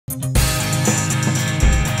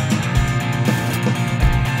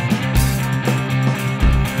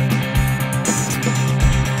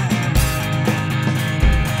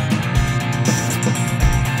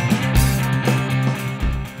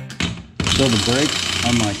The brakes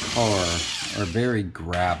on my car are very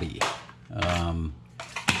grabby.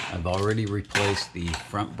 I've already replaced the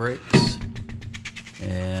front brakes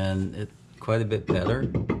and it's quite a bit better,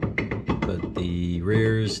 but the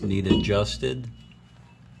rears need adjusted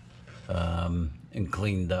and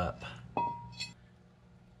cleaned up.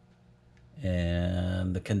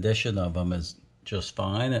 And the condition of them is just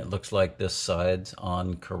fine. It looks like this side's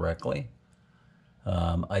on correctly.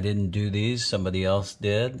 I didn't do these, somebody else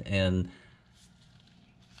did, and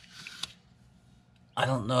I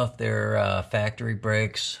don't know if they're factory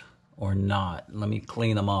brakes or not. Let me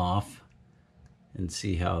clean them off and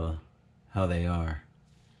see how they are.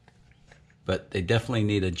 But they definitely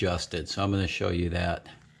need adjusted, so I'm going to show you that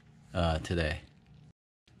today.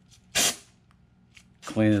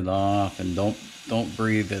 Clean it off and don't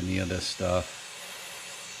breathe any of this stuff.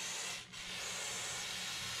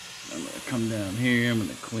 I'm going to come down here, I'm going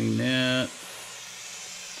to clean that.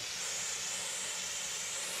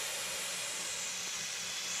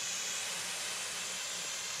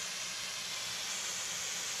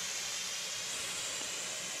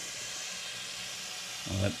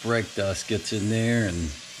 Well, that brake dust gets in there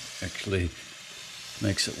and actually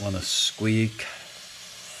makes it want to squeak.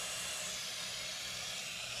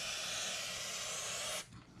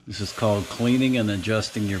 This is called cleaning and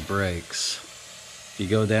adjusting your brakes. If you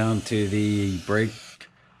go down to the brake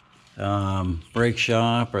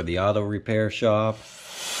shop or the auto repair shop,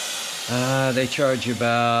 they charge you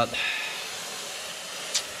about,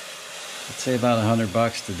 let's say about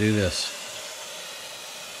 $100 to do this.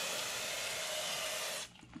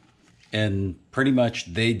 And pretty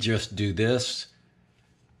much they just do this,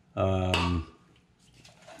 and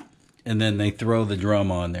then they throw the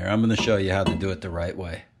drum on there. I'm going to show you how to do it the right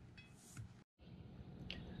way.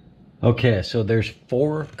 Okay, so there's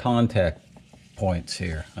 4 contact points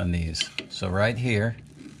here on these. So right here,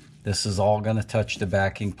 this is all going to touch the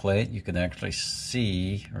backing plate. You can actually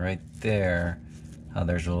see right there how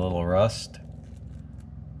there's a little rust.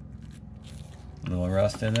 A little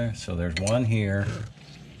rust in there. So there's one here.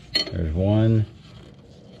 There's one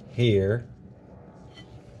here.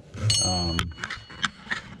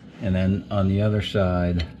 And then on the other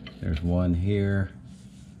side, there's one here.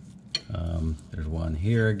 There's one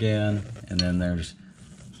here again, and then there's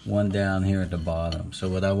one down here at the bottom. So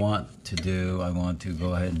what I want to do, I want to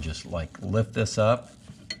go ahead and just like lift this up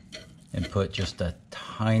and put just a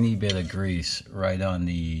tiny bit of grease right on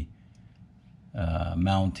the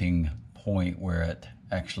mounting point where it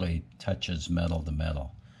actually touches metal to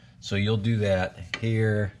metal. So you'll do that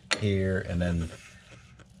here, here, and then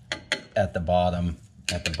at the bottom,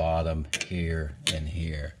 here, and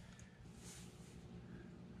here.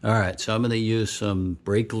 All right, so I'm going to use some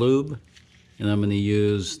brake lube, and I'm going to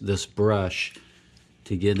use this brush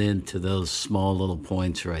to get into those small little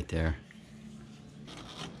points right there.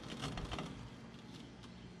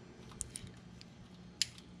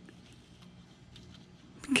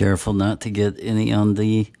 Be careful not to get any on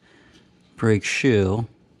the brake shoe.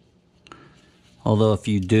 Although if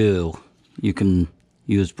you do, you can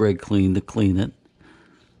use brake clean to clean it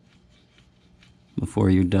before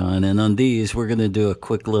you're done. And on these, we're going to do a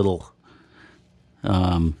quick little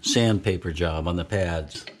sandpaper job on the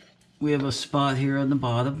pads. We have a spot here on the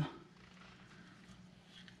bottom,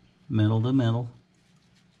 metal to metal.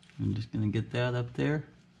 I'm just going to get that up there.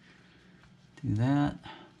 Do that.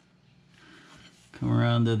 Come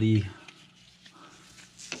around to the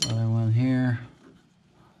other one here.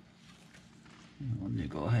 Let me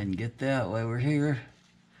go ahead and get that while we're here.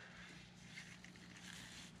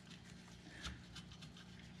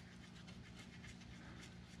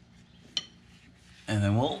 And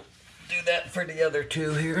then we'll do that for the other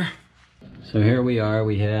 2 here. So here we are,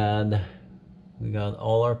 we got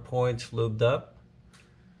all our points lubed up.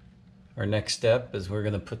 Our next step is we're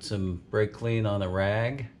gonna put some brake clean on a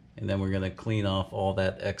rag, and then we're gonna clean off all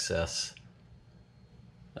that excess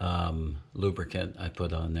lubricant I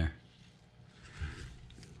put on there.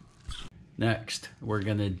 Next, we're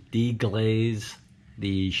gonna deglaze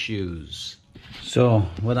the shoes. So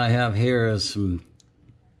what I have here is some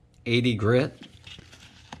 80 grit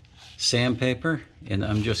sandpaper, and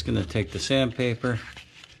I'm just gonna take the sandpaper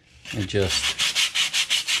and just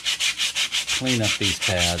clean up these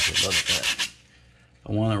pads a little bit.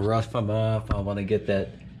 I wanna rough them up, I wanna get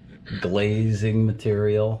that glazing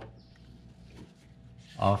material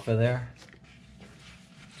off of there.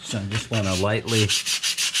 So I just wanna lightly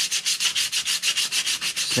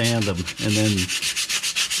sand them, and then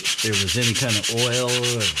if there was any kind of oil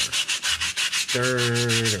or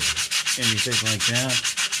dirt or anything like that,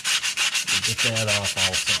 get that off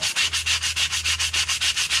also.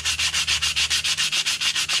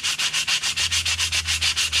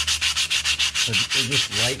 we're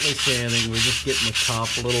just lightly sanding. We're just getting the top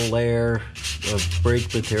little layer of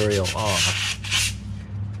brake material off.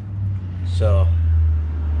 So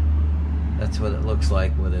that's what it looks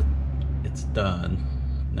like when it's done.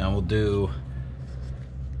 Now we'll do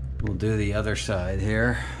the other side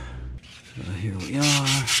here. So here we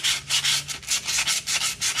are.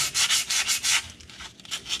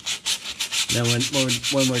 Now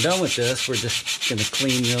when we're done with this, we're just gonna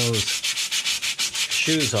clean those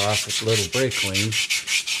shoes off with a little brake clean.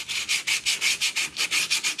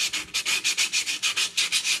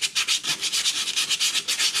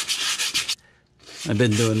 I've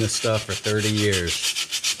been doing this stuff for 30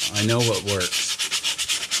 years. I know what works.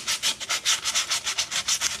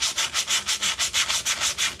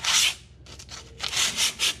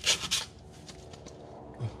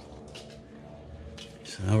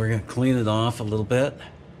 So now we're going to clean it off a little bit.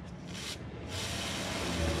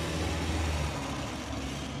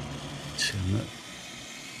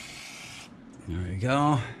 There we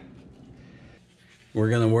go. We're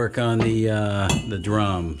going to work on the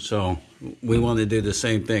drum. So we want to do the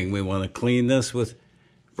same thing. We want to clean this with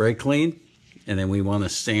brake clean, and then we want to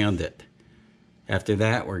sand it. After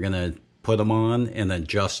that, we're going to put them on and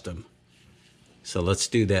adjust them. So let's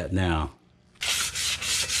do that now.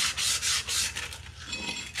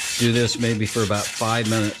 Do this maybe for about 5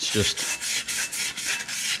 minutes, just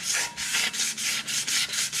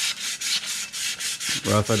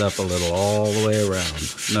rough it up a little all the way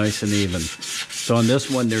around, nice and even. So on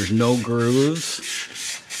this one, there's no grooves.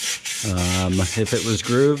 If it was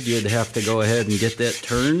grooved, you'd have to go ahead and get that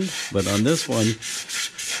turned. But on this one,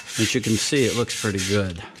 as you can see, it looks pretty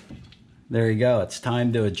good. There you go. It's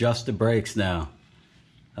time to adjust the brakes now.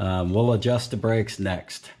 We'll adjust the brakes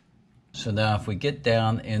next. So now if we get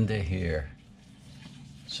down into here,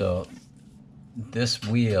 so this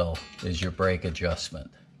wheel is your brake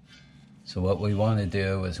adjustment. So what we want to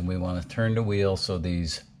do is we want to turn the wheel so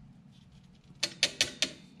these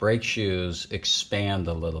brake shoes expand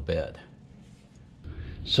a little bit.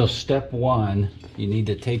 So step one, you need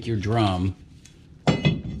to take your drum,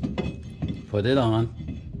 put it on,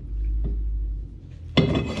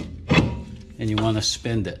 and you want to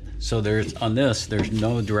spin it. So on this, there's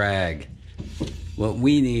no drag. What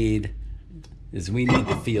we need is we need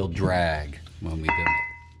to feel drag when we do it.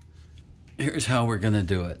 Here's how we're gonna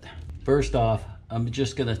do it. First off, I'm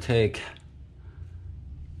just gonna take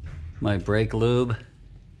my brake lube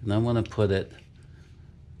and I wanna put it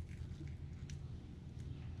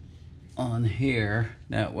on here.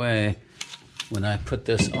 That way, when I put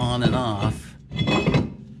this on and off,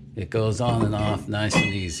 it goes on and off nice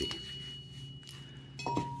and easy.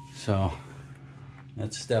 So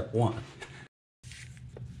that's step one.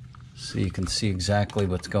 So you can see exactly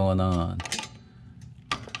what's going on.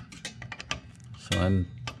 So I'm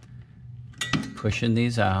pushing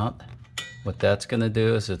these out. What that's going to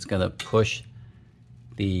do is it's going to push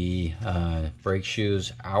the brake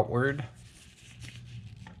shoes outward,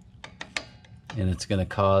 and it's going to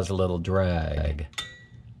cause a little drag.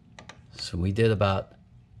 So we did about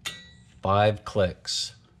 5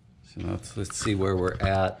 clicks. So let's see where we're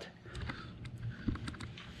at.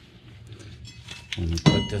 And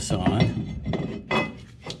put this on.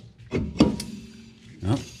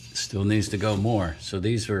 Oh, still needs to go more. So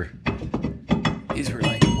these were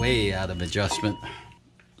like way out of adjustment.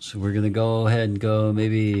 So we're gonna go ahead and go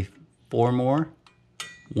maybe 4 more.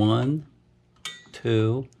 1,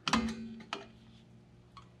 2,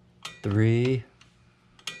 3,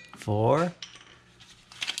 4.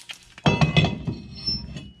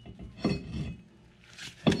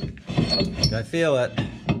 I feel it.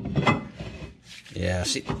 Yeah,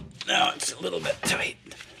 see, now it's a little bit tight.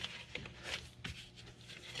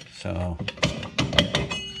 So,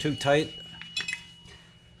 too tight.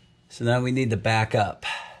 So now we need to back up.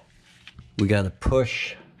 We got to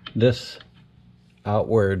push this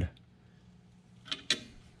outward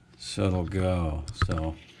so it'll go.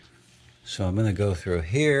 So I'm going to go through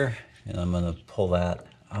here and I'm going to pull that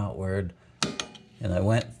outward. And I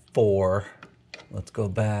went 4. Let's go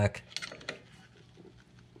back.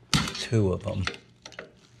 2 of them.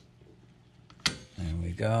 There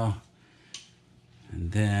we go.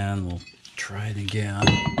 And then we'll try it again.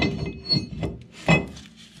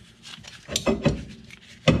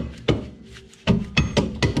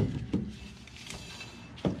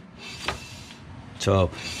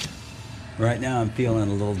 So right now I'm feeling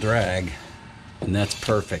a little drag, and that's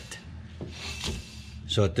perfect.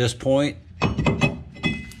 So at this point,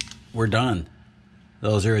 we're done.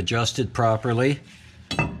 Those are adjusted properly.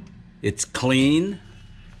 It's clean.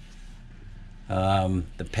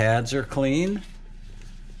 The pads are clean.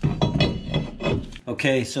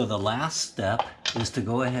 Okay, so the last step is to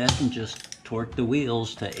go ahead and just torque the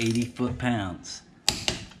wheels to 80 foot-pounds.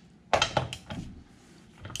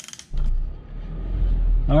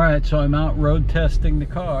 All right, so I'm out road testing the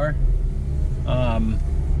car.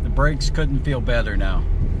 The brakes couldn't feel better now.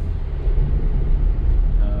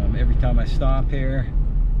 Every time I stop here,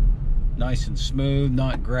 nice and smooth,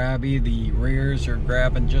 not grabby. The rears are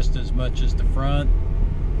grabbing just as much as the front.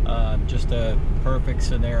 Just a perfect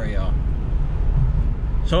scenario.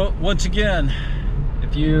 So once again,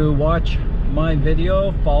 if you watch my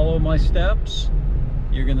video, follow my steps,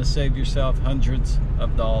 you're gonna save yourself hundreds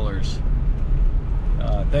of dollars.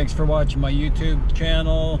 Thanks for watching my YouTube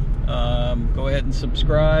channel. Go ahead and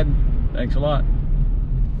subscribe. Thanks a lot.